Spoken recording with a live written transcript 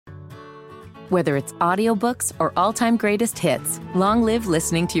Whether it's audiobooks or all-time greatest hits, long live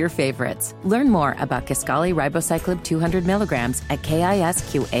listening to your favorites. Learn more about Kisqali Ribociclib 200 milligrams at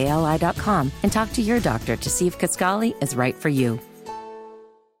KISQALI.com and talk to your doctor to see if Kisqali is right for you.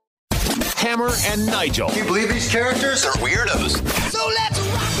 Hammer and Nigel. Can you believe these characters are weirdos? So let's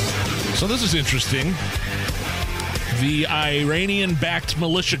rock it! So this is interesting. The Iranian-backed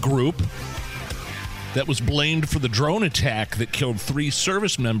militia group that was blamed for the drone attack that killed 3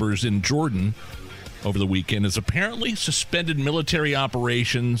 service members in Jordan over the weekend has apparently suspended military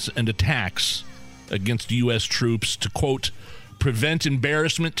operations and attacks against U.S. troops to, quote, prevent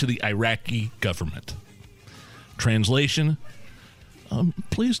embarrassment to the Iraqi government. Translation,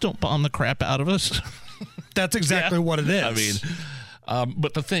 please don't bomb the crap out of us. That's exactly what it is. I mean,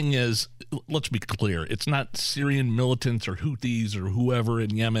 but the thing is, let's be clear. It's not Syrian militants or Houthis or whoever in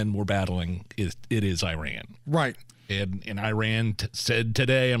Yemen we're battling. It is Iran. Right. And Iran said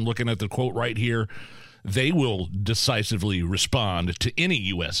today, I'm looking at the quote right here, they will decisively respond to any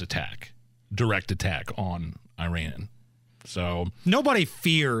U.S. attack, direct attack on Iran. So nobody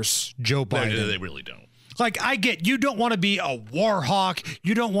fears Joe Biden. They really don't. Like, I get you don't want to be a war hawk.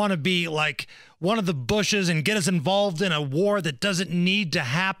 You don't want to be like one of the Bushes and get us involved in a war that doesn't need to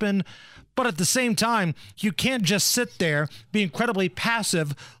happen. But at the same time, you can't just sit there, be incredibly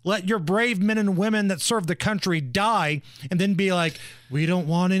passive, let your brave men and women that serve the country die, and then be like, we don't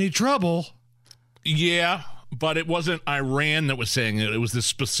want any trouble. Yeah, but it wasn't Iran that was saying it. It was this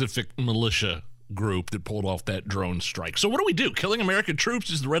specific militia group that pulled off that drone strike. So what do we do? Killing American troops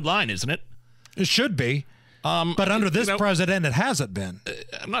is the red line, isn't it? It should be. But under this president, it hasn't been.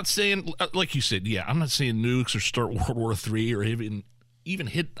 I'm not saying, like you said, I'm not saying nukes or start World War III or even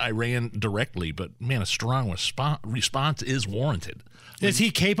hit Iran directly, but, man, a strong response is warranted. Is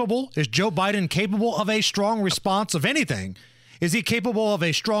he capable? Is Joe Biden capable of a strong response of anything? Is he capable of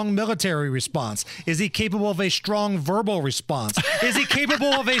a strong military response? Is he capable of a strong verbal response? Is he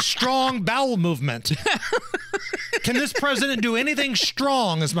capable of a strong bowel movement? Can this president do anything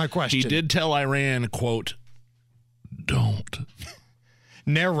strong is my question. He did tell Iran, quote, don't.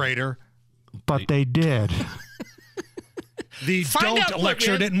 Narrator, but they did. The don't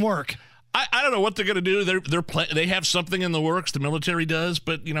lecture didn't work. I don't know what they're going to do. They have something in the works, the military does,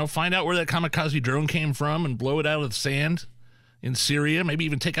 but, find out where that kamikaze drone came from and blow it out of the sand in Syria. Maybe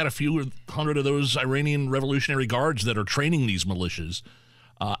even take out a few hundred of those Iranian Revolutionary Guards that are training these militias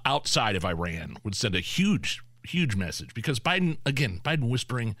outside of Iran would send a huge message, because Biden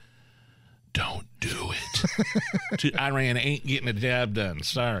whispering, don't do it. To Iran ain't getting a job done.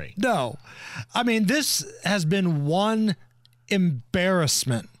 Sorry. No. I mean, this has been one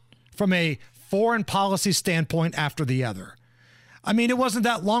embarrassment from a foreign policy standpoint after the other. I mean, it wasn't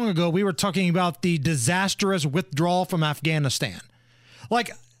that long ago we were talking about the disastrous withdrawal from Afghanistan.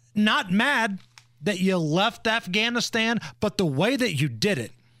 Like, not mad that you left Afghanistan, but the way that you did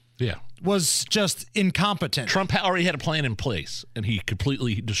it was just incompetent. Trump already had a plan in place, and he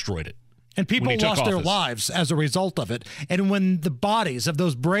completely destroyed it. And people lost their lives as a result of it. And when the bodies of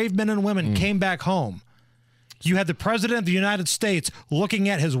those brave men and women came back home, you had the president of the United States looking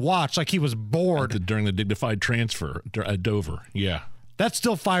at his watch like he was bored. During the dignified transfer at Dover, yeah. That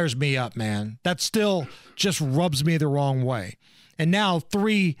still fires me up, man. That still just rubs me the wrong way. And now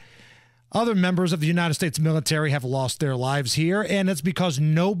 3 other members of the United States military have lost their lives here, and it's because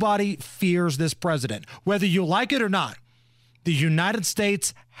nobody fears this president. Whether you like it or not, the United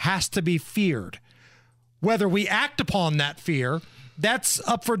States has to be feared. Whether we act upon that fear, that's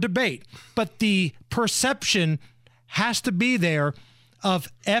up for debate. But the perception has to be there of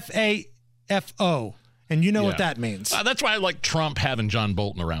FAFO. And you know what that means. That's why I like Trump having John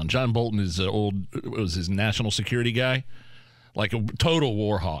Bolton around. John Bolton is was his national security guy, like a total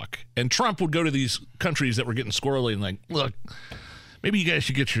war hawk. And Trump would go to these countries that were getting squirrely and like, look, maybe you guys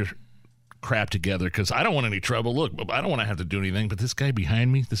should get your crap together, because I don't want any trouble. Look, I don't want to have to do anything, but this guy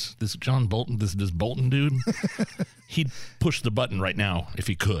behind me, this John Bolton, this Bolton dude, he'd push the button right now if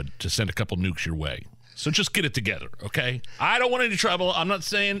he could to send a couple nukes your way. So just get it together, okay? I don't want any trouble. I'm not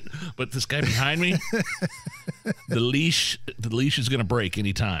saying, but this guy behind me, the leash is going to break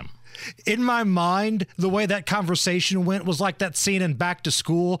anytime. In my mind, the way that conversation went was like that scene in Back to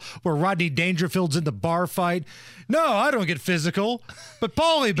School where Rodney Dangerfield's in the bar fight. No, I don't get physical, but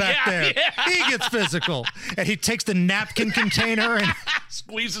Paulie back there, he gets physical. And he takes the napkin container and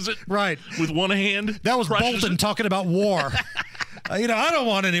squeezes it right with one hand. That was Bolton talking about war. I don't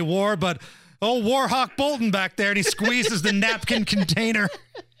want any war, but old Warhawk Bolton back there, and he squeezes the napkin container.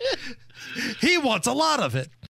 He wants a lot of it.